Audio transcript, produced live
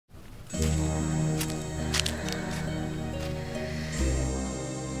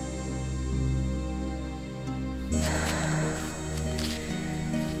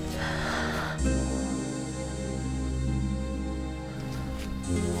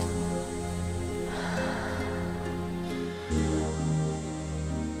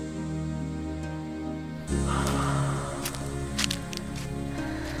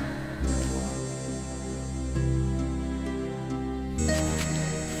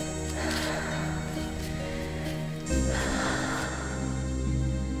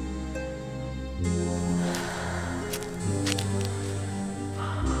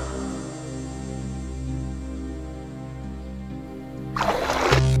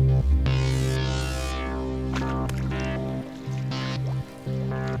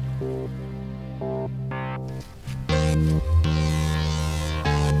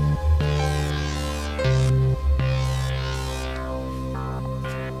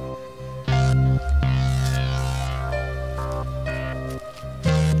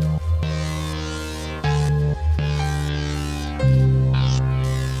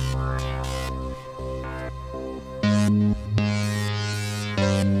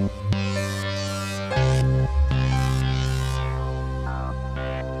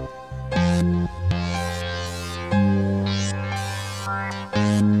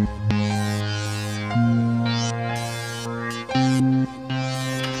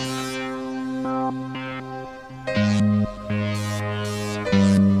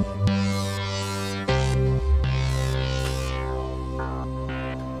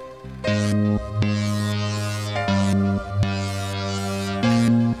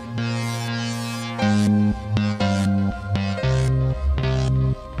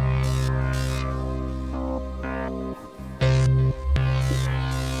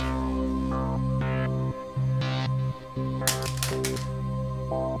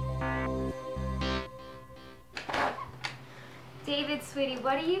David, sweetie,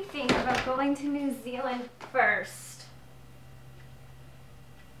 what do you think about going to New Zealand first?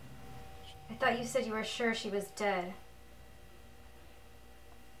 I thought you said you were sure she was dead.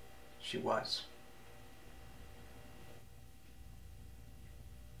 She was.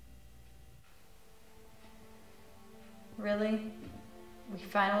 Really? We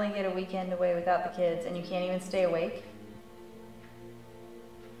finally get a weekend away without the kids and you can't even stay awake?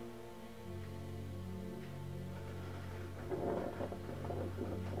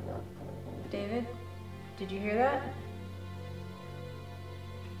 David, did you hear that?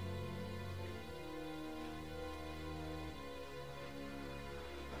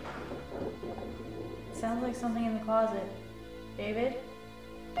 Sounds like something in the closet. David,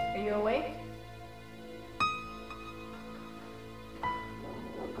 are you awake?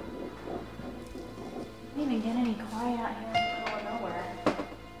 Can't even get any quiet out here in the middle of nowhere.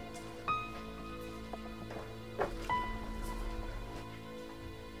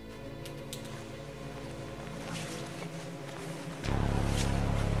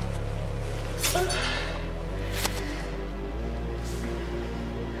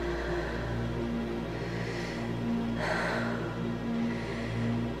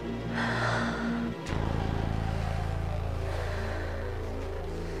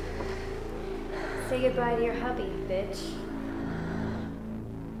 Say goodbye to your hubby, bitch.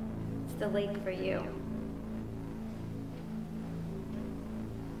 It's the lake for you.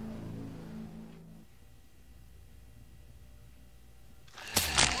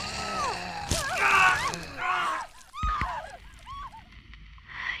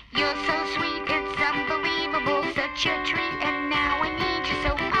 You're so sweet, it's unbelievable, such a treat, and now I need you,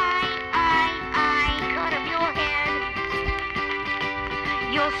 so I cut up your hair.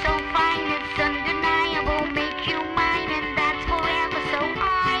 You're so fine, it's undeniable, make you mine, and that's forever, so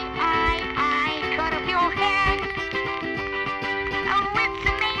I cut up your hair. Oh, it's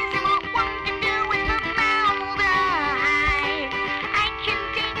amazing what one can do with formaldehyde. I can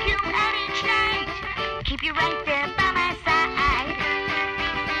take you out each night, keep you right